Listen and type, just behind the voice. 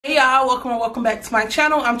y'all, welcome back to my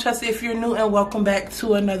channel. I'm Chelsea if you're new, and welcome back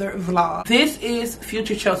to another vlog. This is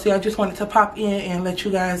Future Chelsea. I just wanted to pop in and let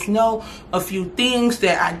you guys know a few things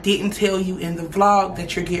that I didn't tell you in the vlog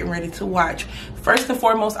that you're getting ready to watch. First and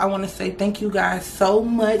foremost, I want to say thank you guys so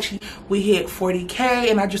much. We hit 40K,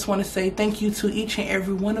 and I just want to say thank you to each and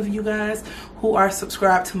every one of you guys who are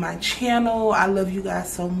subscribed to my channel. I love you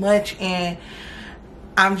guys so much, and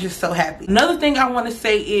I'm just so happy. Another thing I want to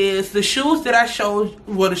say is the shoes that I showed,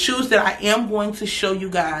 well, the shoes that I am going to show you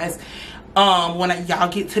guys when y'all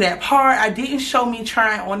get to that part. I didn't show me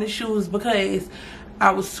trying on the shoes because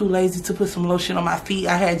I was too lazy to put some lotion on my feet.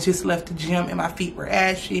 I had just left the gym and my feet were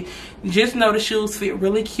ashy. Just know the shoes fit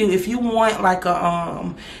really cute. If you want like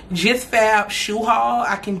a Just Fab shoe haul,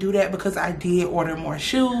 I can do that because I did order more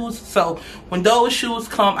shoes. So when those shoes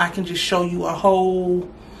come, I can just show you a whole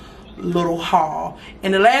little haul.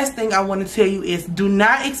 And the last thing I want to tell you is do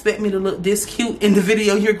not expect me to look this cute in the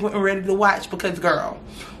video you're getting ready to watch, because girl,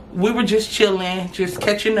 we were just chilling, just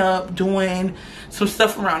catching up, doing some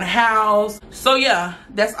stuff around the house. So yeah,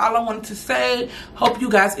 that's all I wanted to say. Hope you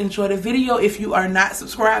guys enjoy the video. If you are not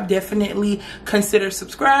subscribed, definitely consider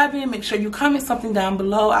subscribing. Make sure you comment something down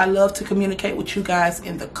below. I love to communicate with you guys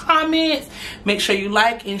in the comments. Make sure you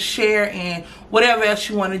like and share and whatever else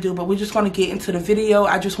you want to do. But we're just going to get into the video.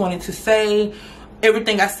 I just wanted to say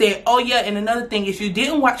everything I said. Oh yeah, and another thing, if you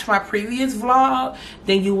didn't watch my previous vlog,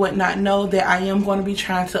 then you would not know that I am going to be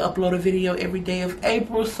trying to upload a video every day of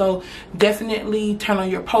April. So definitely turn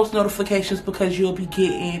on your post notifications because you'll be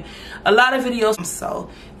getting a lot of videos. So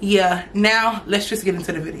yeah, now let's just get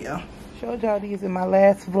into the video. Showed y'all these in my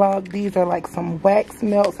last vlog. These are like some wax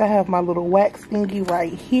melts. I have my little wax thingy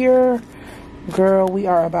right here. Girl, we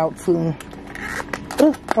are about to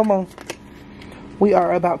come on. We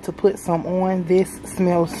are about to put some on. This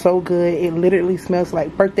smells so good. It literally smells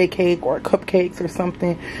like birthday cake or cupcakes or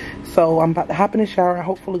something. So I'm about to hop in the shower.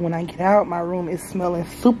 Hopefully when I get out, my room is smelling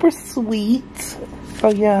super sweet. So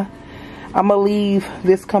yeah, I'm gonna leave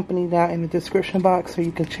this company down in the description box so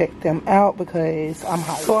you can check them out because I'm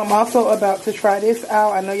hot. So I'm also about to try this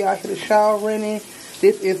out. I know y'all hear the shower running.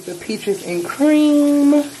 This is the Peaches and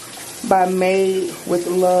Cream by Made with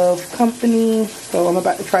Love company. So I'm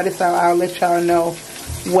about to try this out. I'll let y'all know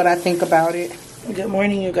what I think about it. Good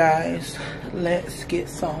morning, you guys. Let's get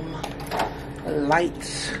some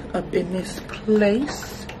lights up in this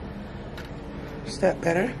place. Is that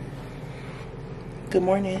better? Good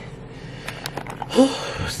morning.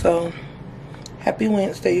 So happy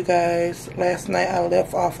Wednesday, you guys. Last night I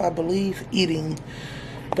left off, I believe, eating.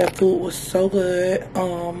 That food was so good.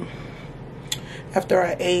 After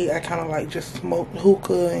I ate, I kind of like just smoked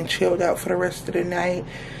hookah and chilled out for the rest of the night.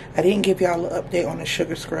 I didn't give y'all an update on the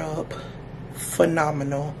sugar scrub.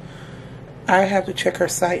 Phenomenal. I have to check her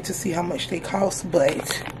site to see how much they cost,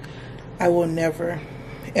 but I will never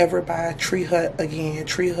ever buy Tree Hut again.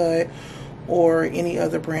 Tree Hut or any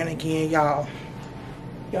other brand again. Y'all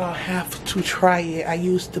have to try it. I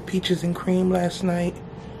used the Peaches and Cream last night.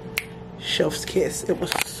 Chef's kiss. It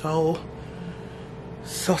was so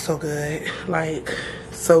good. Like,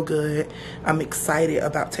 so good. I'm excited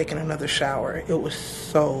about taking another shower. It was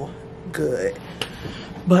so good.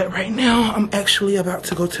 But right now I'm actually about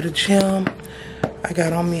to go to the gym. I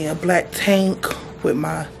got on me a black tank with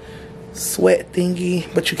my sweat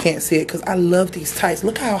thingy, but you can't see it because I love these tights.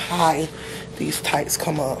 Look how high these tights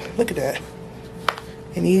come up. Look at that.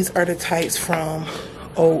 And these are the tights from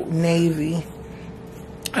Old Navy.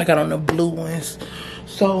 I got on the blue ones.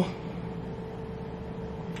 So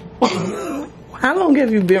how long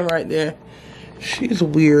have you been right there? She's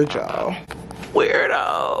weird, y'all.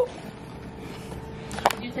 Weirdo.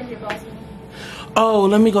 Did you take your boss with me? Oh,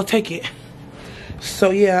 let me go take it. So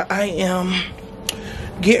yeah, I am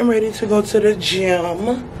getting ready to go to the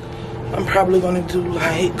gym. I'm probably gonna do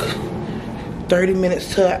like 30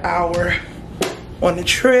 minutes to an hour on the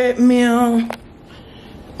treadmill.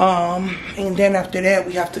 And then after that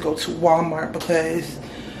we have to go to Walmart because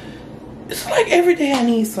it's like every day I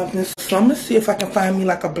need something. So I'm gonna see if I can find me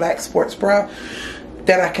like a black sports bra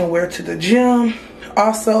that I can wear to the gym.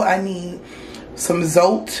 Also, I need some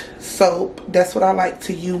Zote soap. That's what I like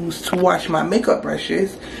to use to wash my makeup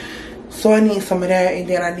brushes. So I need some of that, and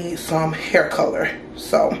then I need some hair color.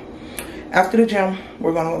 So after the gym,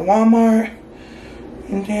 we're gonna go to Walmart,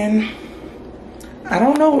 and then I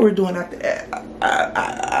don't know what we're doing after that.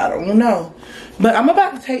 I don't know. But I'm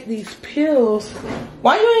about to take these pills.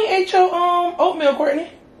 Why you ain't ate your oatmeal, Courtney?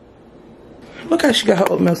 Look how she got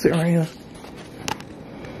her oatmeal sitting right here.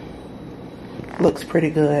 Looks pretty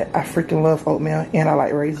good. I freaking love oatmeal and I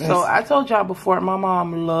like raisins. So I told y'all before, my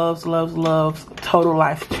mom loves Total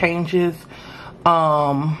Life Changes.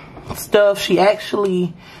 stuff. She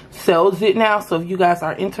actually sells it now, so if you guys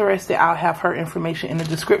are interested, I'll have her information in the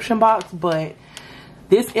description box. But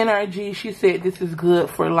this NRG, she said this is good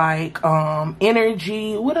for like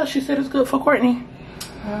energy. What else she said is good for, Courtney?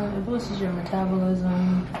 It boosts your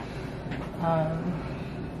metabolism.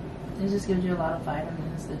 It just gives you a lot of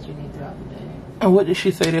vitamins that you need throughout the day. And what did she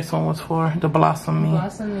say this one was for? The Blossom Me.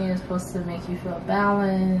 Blossom Me is supposed to make you feel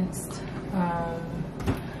balanced.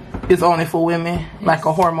 It's only for women, like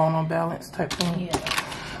a hormonal balance type thing. Yeah.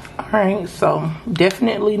 Alright, so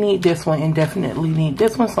definitely need this one and definitely need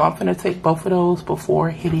this one. So I'm gonna take both of those before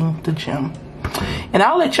hitting the gym. And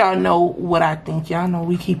I'll let y'all know what I think. Y'all know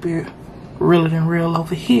we keep it realer than real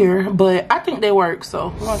over here, but I think they work. So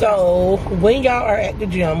when y'all are at the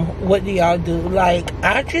gym, what do y'all do? Like,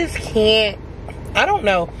 I just can't, I don't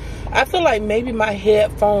know, I feel like maybe my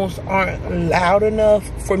headphones aren't loud enough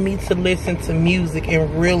for me to listen to music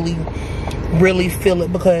and really feel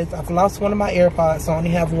it, because I've lost one of my AirPods, so I only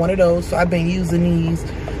have one of those. So I've been using these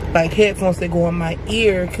like headphones that go in my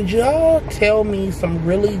ear. Could y'all tell me some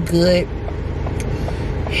really good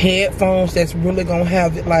headphones that's really gonna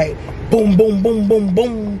have it like boom boom boom boom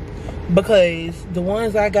boom? Because the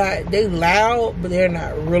ones I got, they loud, but they're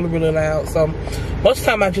not really loud. So most of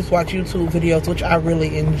the time I just watch YouTube videos, which I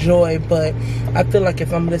really enjoy, but I feel like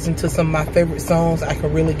if I'm listening to some of my favorite songs, I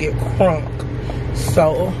can really get crunk.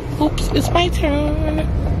 So oops, it's my turn.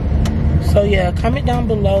 So yeah, comment down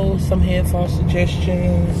below some headphone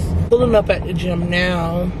suggestions. Pulling up at the gym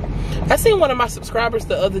now. I seen one of my subscribers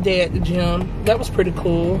the other day at the gym. That was pretty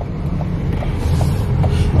cool.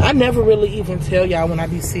 I never really even tell y'all when I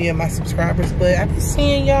be seeing my subscribers, but I be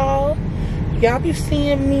seeing y'all. Y'all be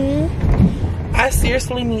seeing me. I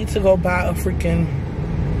seriously need to go buy a freaking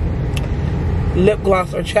lip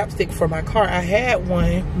gloss or chapstick for my car. I had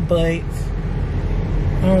one, but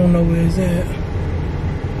I don't know where it's at.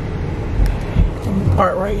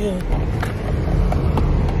 Part right here.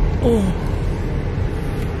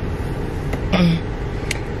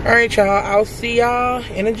 Alright, y'all, I'll see y'all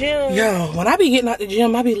in the gym. Yo, when I be getting out the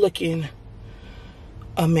gym, I be looking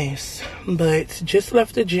a mess. But just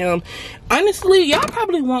left the gym. Honestly, y'all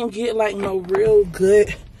probably won't get like no real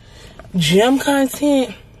good gym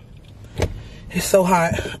content. It's so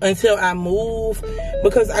hot until I move,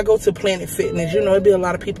 because I go to Planet Fitness. You know, it'd be a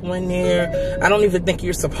lot of people in there. I don't even think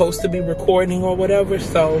you're supposed to be recording or whatever.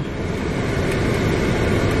 So,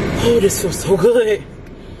 oh, this feels so good.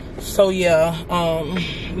 So yeah,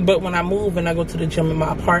 but when I move and I go to the gym in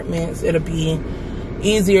my apartments, it'll be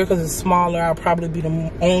easier because it's smaller. I'll probably be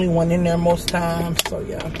the only one in there most times. So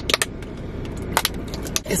yeah,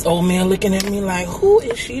 this old man looking at me like, who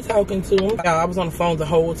is she talking to? Y'all, I was on the phone the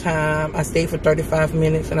whole time. I stayed for 35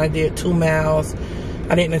 minutes and I did 2 miles.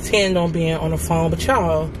 I didn't intend on being on the phone, but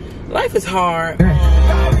y'all, life is hard.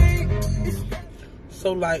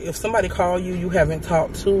 So like, if somebody call you, you haven't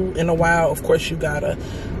talked to in a while, of course you gotta,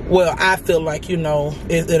 well, I feel like, you know,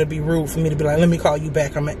 it'll be rude for me to be like, let me call you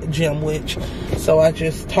back, I'm at the gym, which, so I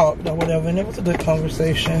just talked or whatever, and it was a good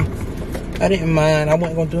conversation. I didn't mind. I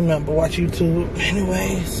wasn't gonna do nothing but watch YouTube.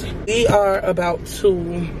 Anyways,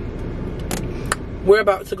 we're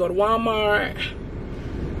about to go to Walmart.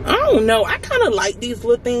 I don't know, I kind of like these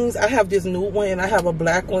little things. I have this new one and I have a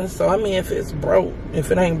black one, so I mean, if it's broke, if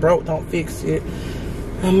it ain't broke, don't fix it.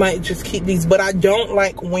 I might just keep these, but I don't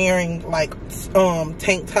like wearing like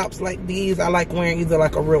tank tops like these. I like wearing either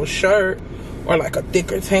like a real shirt or like a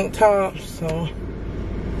thicker tank top. So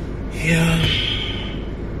yeah,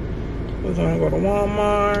 we're gonna go to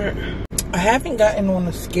Walmart. I haven't gotten on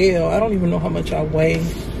the scale. I don't even know how much I weigh.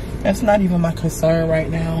 That's not even my concern right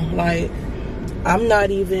now. Like, I'm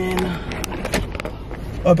not even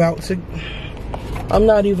about to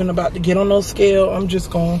get on no scale. I'm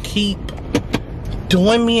just gonna keep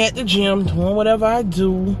doing me at the gym, doing whatever I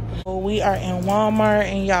do. Well, we are in Walmart,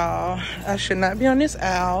 and y'all, I should not be on this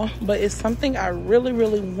aisle, but it's something I really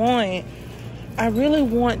want. I really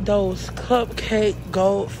want those cupcake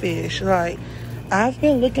goldfish. Like, I've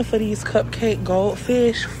been looking for these cupcake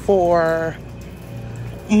goldfish for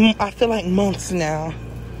I feel like months now.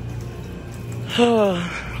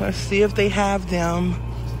 Let's see if they have them.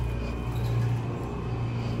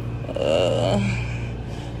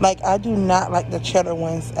 Like, I do not like the cheddar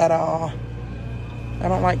ones at all. I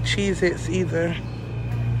don't like Cheez-Its either.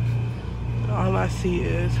 All I see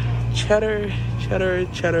is cheddar, cheddar,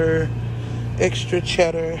 cheddar, extra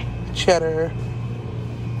cheddar, cheddar.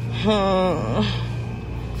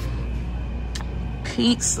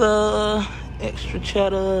 Pizza, extra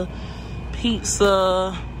cheddar,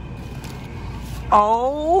 pizza.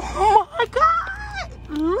 Oh my God,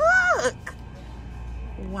 look.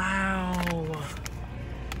 Wow.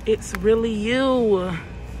 It's really you.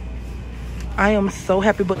 I am so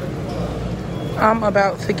happy. But I'm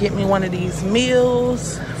about to get me one of these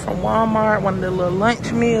meals from Walmart, one of the little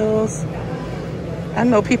lunch meals. I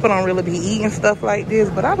know people don't really be eating stuff like this,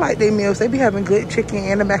 but I like their meals. They be having good chicken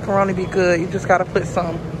and the macaroni be good. You just gotta put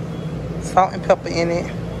some salt and pepper in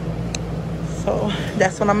it. So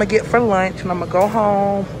that's what I'm gonna get for lunch, and I'm gonna go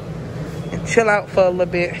home and chill out for a little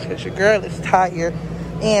bit because your girl is tired.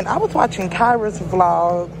 And I was watching Kyra's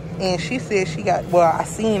vlog, and she said she got, well, I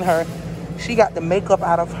seen her, she got the makeup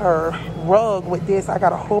out of her rug with this. I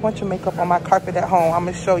got a whole bunch of makeup on my carpet at home. I'm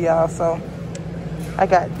gonna show y'all. So I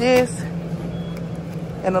got this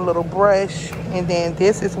and a little brush, and then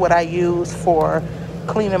this is what I use for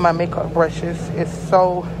cleaning my makeup brushes. It's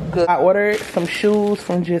so good. I ordered some shoes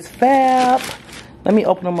from Just Fab. Let me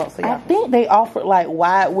open them up so y'all. I think they offered like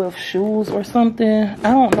wide width shoes or something. I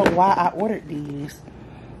don't know why I ordered these.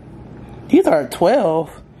 These are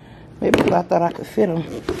 12. Maybe because I thought I could fit them.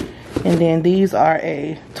 And then these are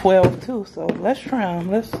a 12 too. So let's try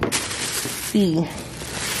them. Let's see.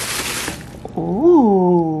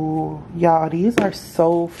 Ooh, y'all, these are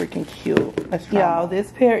so freaking cute. Let's try. Y'all,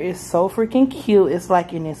 this pair is so freaking cute. It's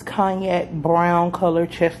like in this cognac brown color,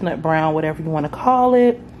 chestnut brown, whatever you want to call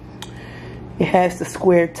it. It has the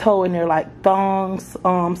square toe, and they're like thongs,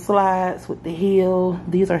 slides with the heel.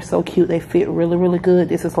 These are so cute. They fit really, really good.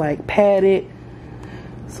 This is like padded,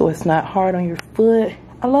 so it's not hard on your foot.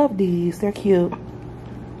 I love these. They're cute.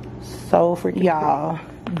 So freaking y'all,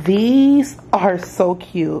 these are so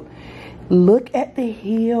cute. Look at the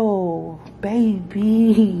heel,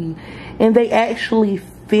 baby. And they actually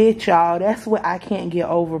fit, y'all. That's what I can't get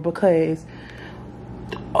over, because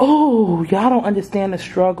oh, y'all don't understand the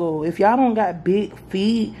struggle. If y'all don't got big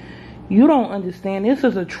feet, you don't understand. This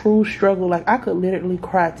is a true struggle. Like, I could literally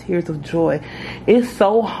cry tears of joy. It's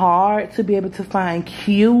so hard to be able to find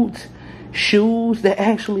cute shoes that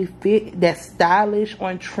actually fit, that's stylish,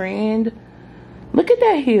 on trend. Look at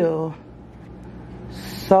that heel.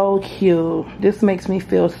 So cute. This makes me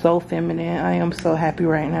feel so feminine. I am so happy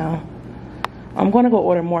right now. I'm gonna go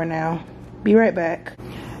order more now. Be right back.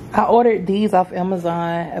 I ordered these off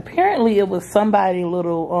Amazon. Apparently it was somebody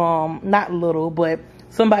little, not little, but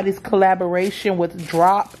somebody's collaboration with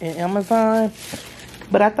Drop and Amazon.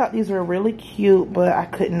 But I thought these were really cute, but I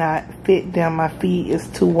could not fit them. My feet is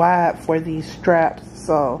too wide for these straps.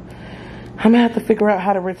 So I'm gonna have to figure out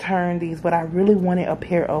how to return these. But I really wanted a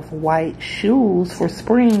pair of white shoes for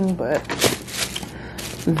spring, but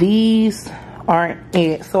these aren't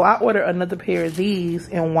it. So I ordered another pair of these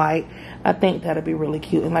in white. I think that'll be really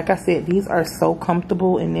cute. And like I said, these are so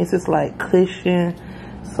comfortable, and this is like cushion,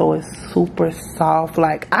 so it's super soft.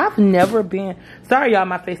 Like, I've never been, sorry y'all,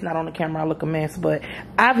 my face not on the camera, I look a mess, but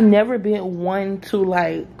I've never been one to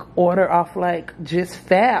like order off like Just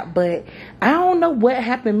Fab. But I don't know what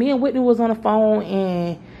happened. Me and Whitney was on the phone,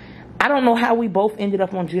 and I don't know how we both ended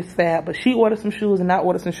up on Just Fab, but she ordered some shoes and I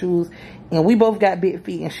ordered some shoes, and we both got big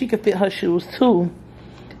feet, and she could fit her shoes too.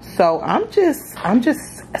 So I'm just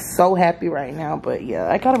so happy right now. But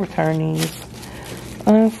yeah, I gotta return these,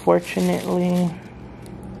 unfortunately.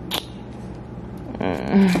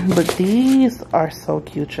 But these are so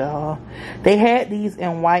cute, y'all. They had these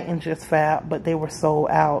in white and Just Fab, but they were sold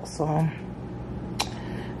out, so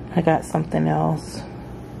I got something else.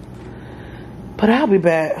 But I'll be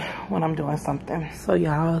back when I'm doing something. So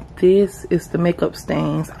y'all, this is the makeup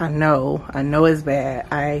stains. I know it's bad,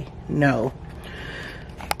 I know.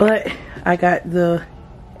 But I got the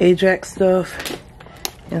Ajax stuff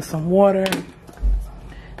and some water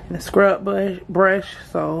and a scrub brush.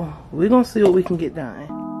 So we're gonna see what we can get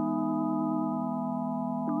done.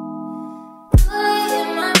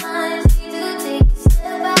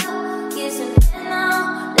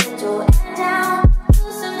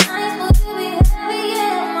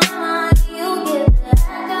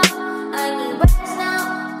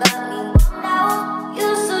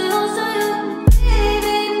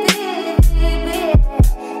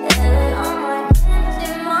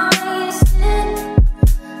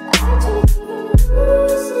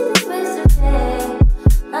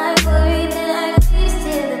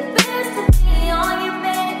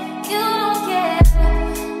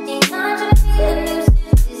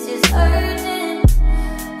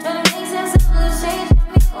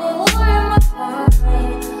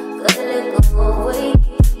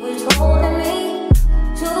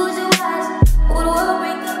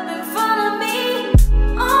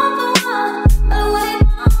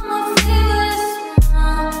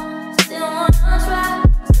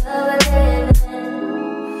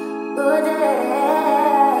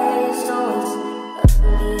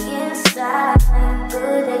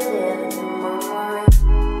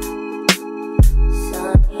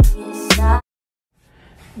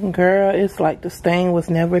 Girl, it's like the stain was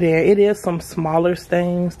never there. It is some smaller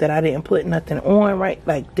stains that I didn't put nothing on, right?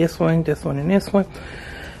 Like this one, and this one.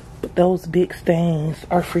 But those big stains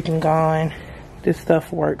are freaking gone. This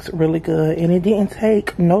stuff works really good. And it didn't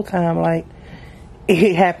take no time. Like,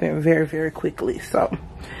 it happened very, very quickly. So,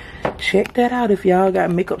 check that out if y'all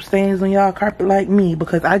got makeup stains on y'all carpet like me.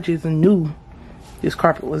 Because I just knew this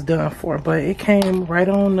carpet was done for. But it came right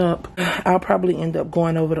on up. I'll probably end up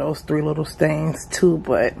going over those 3 little stains too.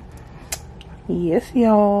 But, yes,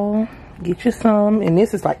 y'all. Get you some. And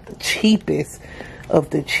this is like the cheapest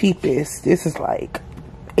of the cheapest. This is like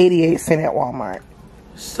 88 cents at Walmart.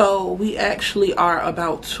 So we actually are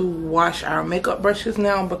about to wash our makeup brushes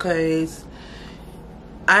now because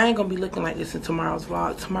I ain't gonna be looking like this in tomorrow's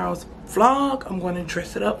vlog. Tomorrow's vlog, I'm gonna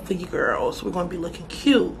dress it up for you girls. We're gonna be looking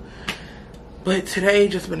cute. But today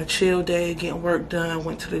just been a chill day, getting work done,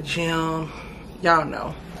 went to the gym. Y'all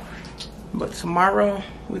know. But tomorrow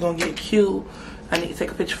we're gonna get cute. I need to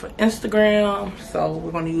take a picture for Instagram. So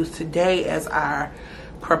we're gonna use today as our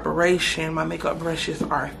preparation. My makeup brushes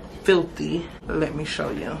are filthy. Let me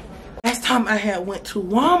show you. Last time I had went to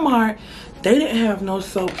Walmart, they didn't have no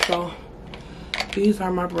soap, so these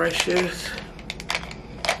are my brushes.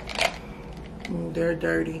 They're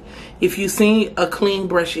dirty. If you see a clean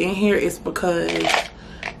brush in here, it's because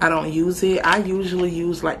I don't use it. I usually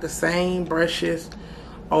use like the same brushes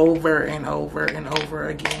over and over and over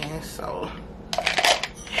again. So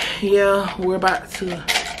yeah, we're about to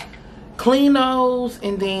clean those,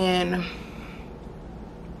 and then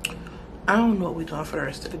I don't know what we're doing for the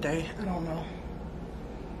rest of the day. I don't know.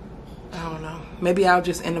 Maybe I'll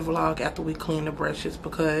just end the vlog after we clean the brushes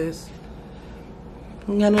because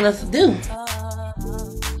we got nothing else to do.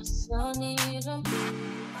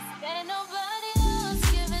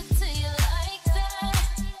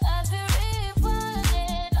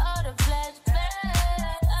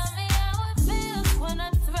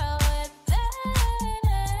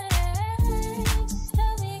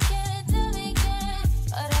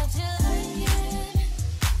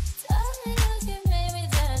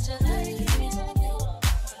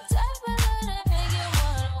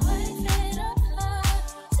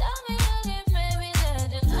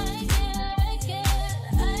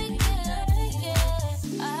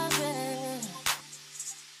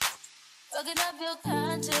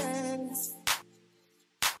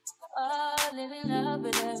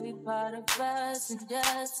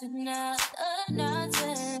 Just not a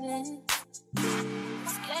nonsense.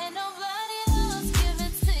 Can't nobody else give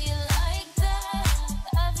it to you like that.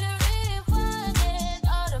 After rewinding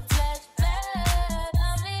all the flashbacks,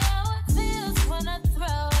 tell me how it feels when I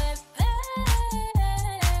throw it back.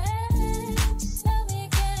 Tell me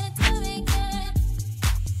again.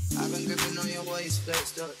 I've been gripping on your waist,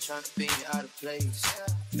 flexed up, trying to beat out of place.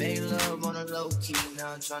 Made love on a low key,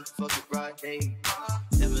 now I'm trying to fuck it broad day.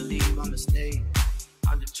 Never leave on mistake.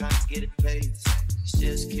 I'm just trying to get it paid. It's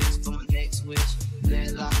just kiss for my next wish.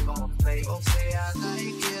 Let lock on my face. Oh, say I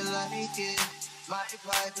like it. My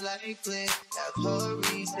pipe like click. Have her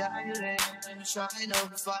redialing. Trying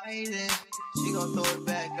to fight it. She gon' throw it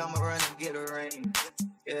back. I'ma run and get a ring.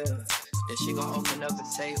 Yeah. Then she gon' open up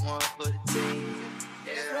and take one for the team.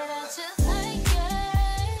 Yeah. But I just like it.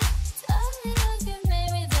 Tell me again,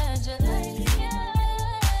 baby, that you like it.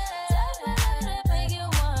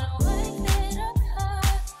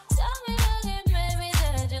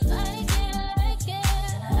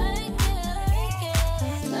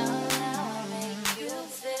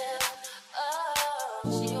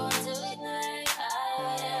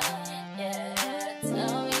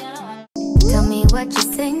 What you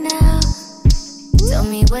say now? Tell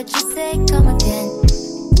me what you say, come again.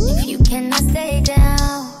 If you cannot stay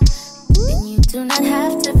down, then you do not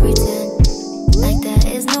have to pretend like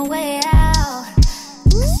there is no way out.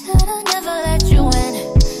 I should've never let you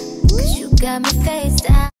in, cause you got me face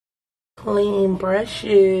down. Clean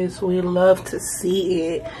brushes, we love to see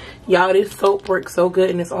it. Y'all, this soap works so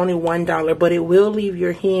good, and it's only $1, but it will leave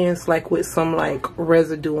your hands like with some like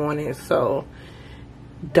residue on it, so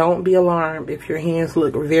don't be alarmed if your hands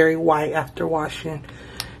look very white after washing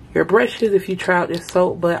your brushes if you try out this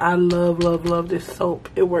soap. But I love this soap.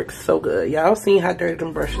 It works so good. Y'all seen how dirty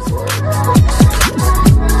them brushes were.